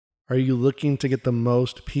Are you looking to get the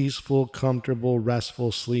most peaceful, comfortable,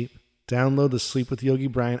 restful sleep? Download the Sleep with Yogi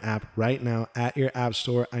Brian app right now at your app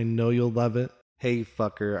store. I know you'll love it. Hey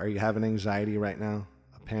fucker, are you having anxiety right now?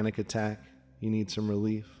 A panic attack? You need some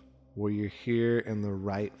relief? Well, you're here in the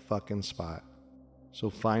right fucking spot. So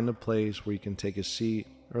find a place where you can take a seat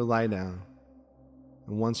or lie down.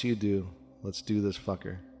 And once you do, let's do this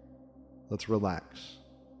fucker. Let's relax.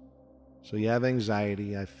 So you have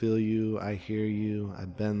anxiety, I feel you, I hear you,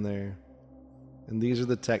 I've been there. And these are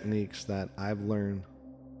the techniques that I've learned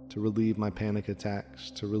to relieve my panic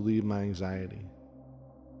attacks, to relieve my anxiety.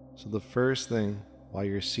 So the first thing, while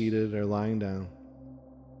you're seated or lying down,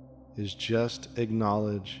 is just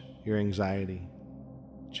acknowledge your anxiety.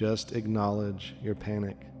 Just acknowledge your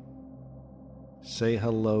panic. Say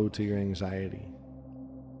hello to your anxiety.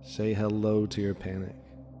 Say hello to your panic.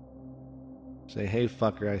 Say, hey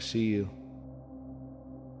fucker, I see you.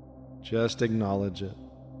 Just acknowledge it.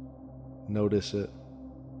 Notice it.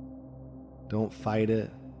 Don't fight it.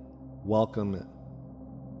 Welcome it.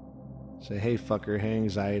 Say, hey fucker, hey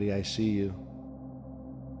anxiety, I see you.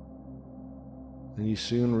 And you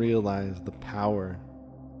soon realize the power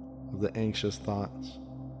of the anxious thoughts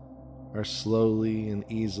are slowly and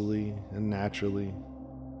easily and naturally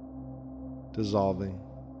dissolving.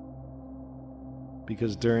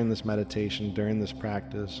 Because during this meditation, during this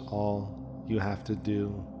practice, all you have to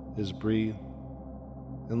do is breathe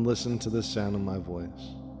and listen to the sound of my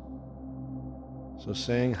voice. So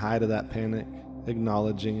saying hi to that panic,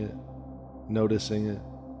 acknowledging it, noticing it,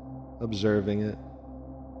 observing it,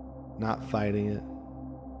 not fighting it,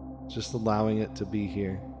 just allowing it to be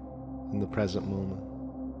here in the present moment.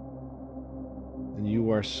 And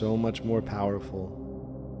you are so much more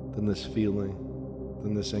powerful than this feeling,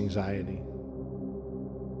 than this anxiety.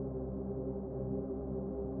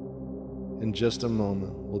 In just a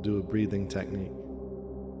moment, we'll do a breathing technique.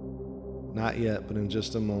 Not yet, but in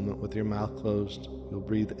just a moment, with your mouth closed, you'll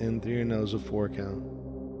breathe in through your nose a 4 count.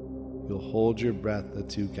 You'll hold your breath a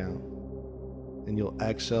 2 count. And you'll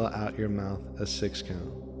exhale out your mouth a 6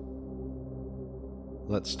 count.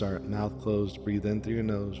 Let's start. Mouth closed, breathe in through your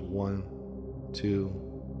nose. 1,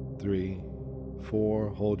 2, 3, 4.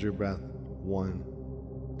 Hold your breath. 1,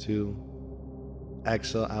 2.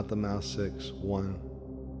 Exhale out the mouth 6. 1,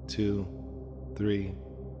 2, 3,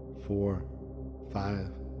 4,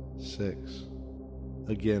 5, 6.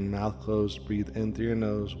 Again, mouth closed, breathe in through your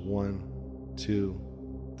nose. 1, 2,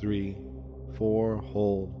 3, 4.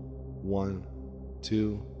 Hold. 1,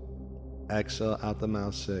 2. Exhale out the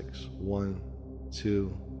mouth 6. 1,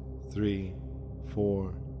 2, 3,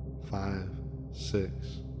 4, 5, 6.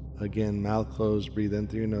 Again, mouth closed, breathe in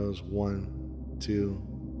through your nose. 1,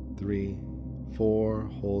 2, 3, 4.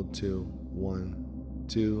 Hold 2. 1,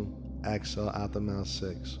 2. Exhale out the mouth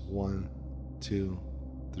 6. 1, 2,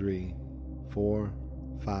 3, 4,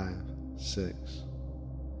 5, 6.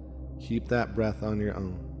 Keep that breath on your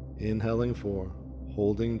own. Inhaling 4,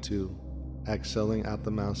 holding 2, exhaling out the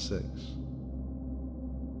mouth 6.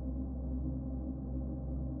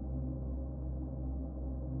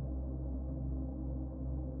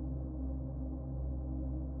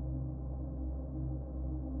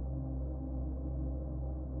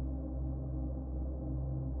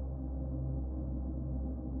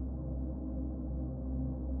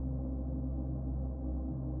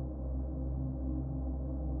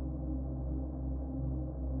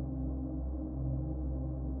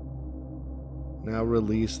 Now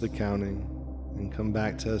release the counting and come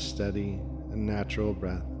back to a steady and natural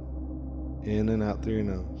breath, in and out through your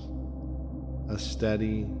nose. A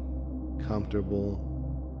steady,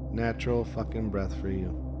 comfortable, natural fucking breath for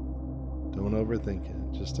you. Don't overthink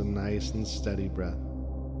it, just a nice and steady breath.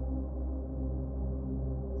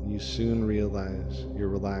 You soon realize you're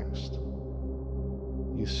relaxed.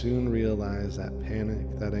 You soon realize that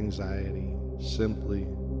panic, that anxiety simply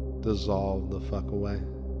dissolve the fuck away.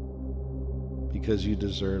 Because you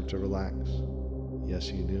deserve to relax. Yes,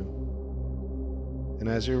 you do. And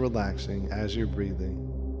as you're relaxing, as you're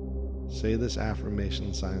breathing, say this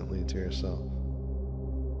affirmation silently to yourself.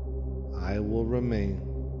 I will remain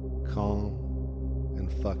calm and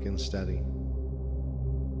fucking steady.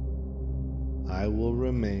 I will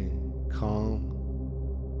remain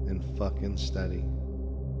calm and fucking steady.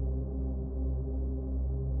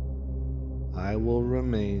 I will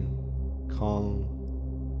remain calm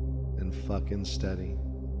and fucking steady.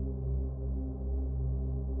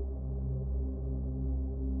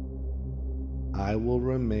 I will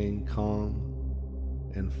remain calm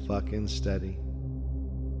and fucking steady.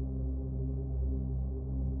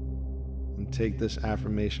 And take this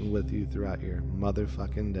affirmation with you throughout your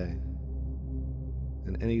motherfucking day.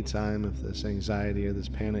 And anytime if this anxiety or this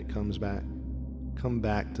panic comes back, come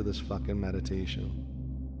back to this fucking meditation.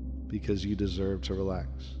 Because you deserve to relax.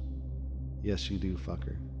 Yes, you do,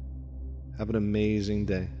 fucker. Have an amazing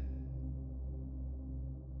day.